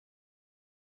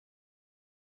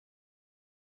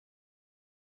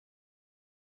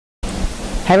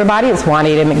Hey everybody, it's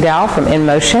Juanita McDowell from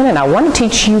InMotion, and I want to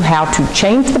teach you how to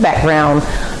change the background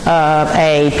of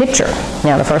a picture.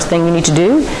 Now the first thing you need to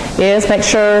do is make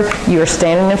sure you are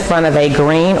standing in front of a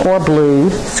green or blue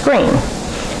screen,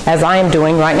 as I am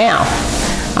doing right now.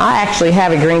 I actually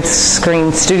have a green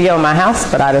screen studio in my house,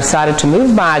 but I decided to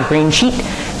move my green sheet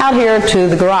out here to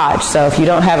the garage. So if you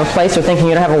don't have a place or thinking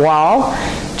you don't have a wall,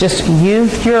 just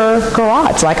use your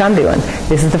garage like I'm doing.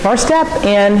 This is the first step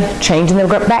in changing the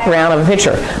background of a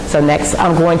picture. So next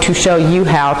I'm going to show you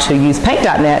how to use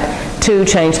paint.net to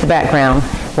change the background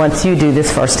once you do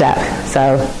this first step.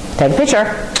 So take a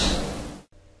picture.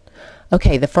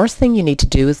 Okay, the first thing you need to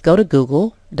do is go to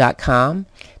google.com,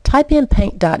 type in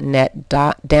paint.net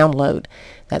download.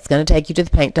 That's going to take you to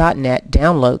the paint.net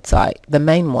download site, the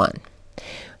main one.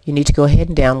 You need to go ahead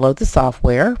and download the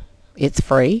software. It's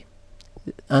free.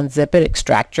 Unzip it,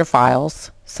 extract your files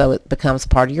so it becomes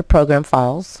part of your program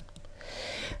files.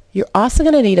 You're also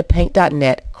going to need a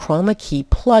paint.net chroma key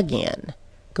plugin.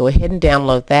 Go ahead and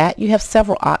download that. You have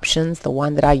several options. The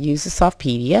one that I use is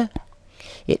Softpedia.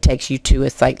 It takes you to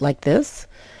a site like this,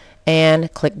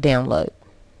 and click download.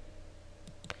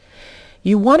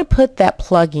 You want to put that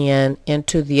plugin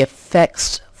into the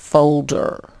effects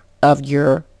folder of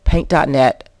your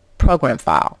paint.net program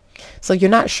file. So you're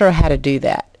not sure how to do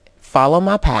that. Follow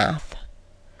my path,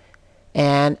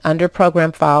 and under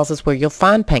program files is where you'll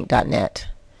find paint.net.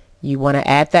 You want to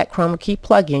add that chroma key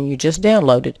plugin you just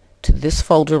downloaded to this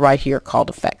folder right here called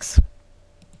effects.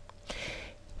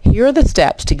 Here are the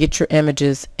steps to get your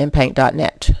images in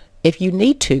paint.net. If you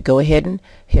need to, go ahead and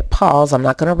hit pause. I'm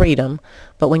not going to read them,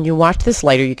 but when you watch this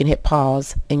later you can hit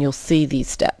pause and you'll see these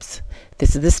steps.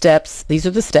 These are the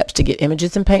steps to get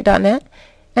images in paint.net,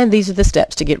 and these are the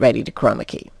steps to get ready to chroma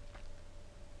key.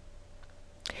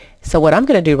 So what I'm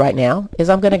going to do right now is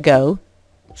I'm going to go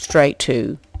straight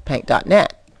to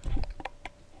paint.net.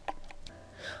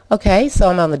 Okay,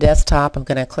 so I'm on the desktop. I'm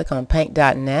going to click on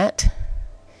paint.net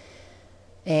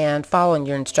and following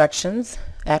your instructions.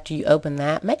 After you open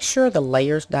that, make sure the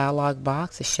layers dialog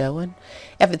box is showing.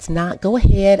 If it's not, go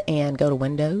ahead and go to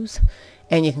Windows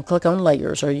and you can click on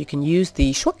layers, or you can use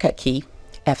the shortcut key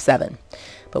F7.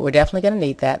 But we're definitely going to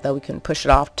need that, though we can push it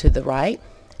off to the right.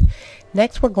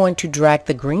 Next, we're going to drag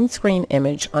the green screen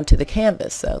image onto the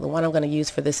canvas. So the one I'm going to use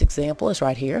for this example is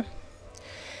right here.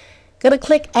 Going to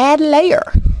click Add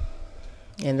Layer,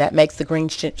 and that makes the green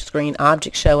screen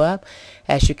object show up.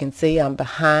 As you can see, I'm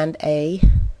behind a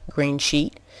green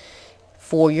sheet.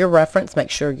 For your reference, make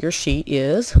sure your sheet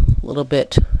is a little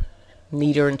bit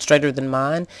neater and straighter than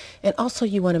mine, and also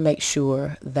you want to make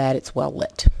sure that it's well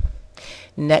lit.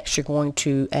 Next, you're going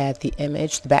to add the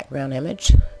image, the background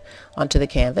image, onto the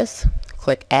canvas.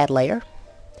 Click Add Layer.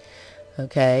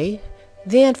 Okay,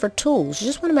 then for tools, you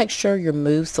just want to make sure your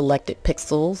Move Selected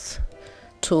Pixels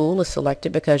tool is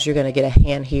selected, because you're going to get a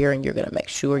hand here and you're going to make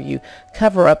sure you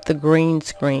cover up the green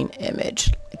screen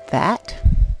image like that.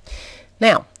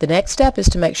 Now the next step is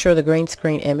to make sure the green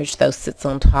screen image though sits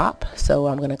on top. So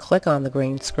I'm going to click on the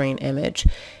green screen image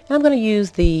and I'm going to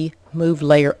use the Move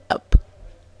Layer Up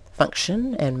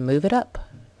function and move it up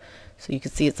so you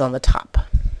can see it's on the top.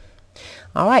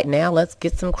 Alright, now let's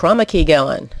get some chroma key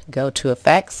going. Go to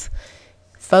Effects,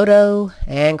 Photo,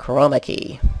 and Chroma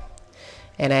Key.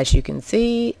 And as you can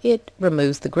see, it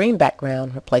removes the green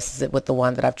background, replaces it with the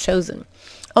one that I've chosen.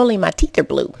 Only my teeth are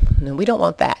blue, and we don't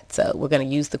want that, so we're going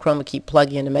to use the chroma key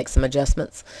plugin to make some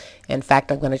adjustments. In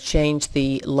fact, I'm going to change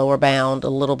the lower bound a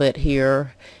little bit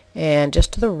here and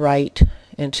just to the right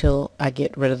until I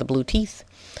get rid of the blue teeth.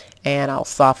 And I'll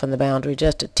soften the boundary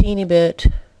just a teeny bit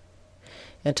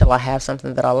until I have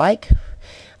something that I like.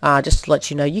 Just to let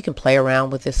you know, you can play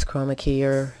around with this chroma key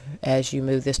as you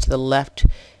move this to the left.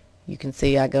 You can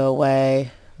see I go away,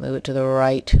 move it to the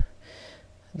right,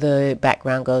 the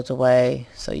background goes away,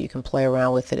 so you can play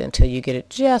around with it until you get it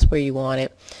just where you want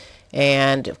it.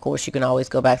 And of course you can always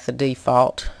go back to the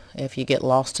default if you get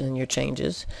lost in your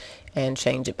changes and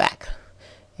change it back.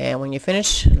 And when you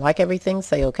finish, like everything,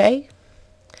 say OK.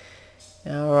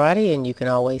 Alrighty, and you can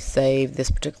always save this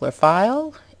particular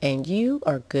file and you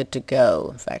are good to go.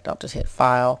 In fact, I'll just hit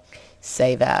File,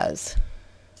 Save As,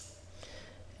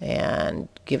 and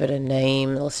give it a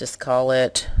name. Let's just call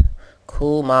it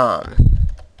Cool Mom.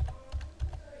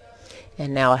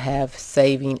 And now I have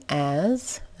Saving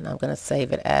As, and I'm going to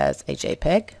save it as a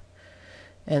JPEG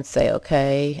and say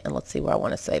OK, and let's see where I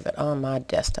want to save it. On my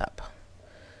desktop.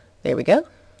 There we go,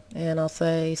 and I'll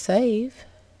say Save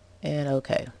and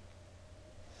OK.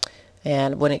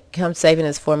 And when it comes saving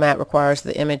this format, requires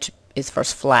the image is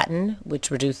first flattened,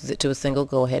 which reduces it to a single.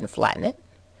 Go ahead and flatten it.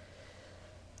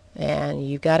 And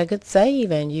you've got a good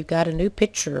save, and you've got a new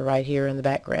picture right here in the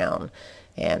background.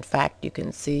 And in fact, you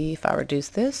can see if I reduce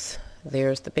this,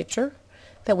 there's the picture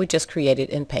that we just created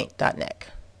in paint.net.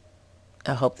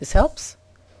 I hope this helps.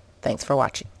 Thanks for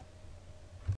watching.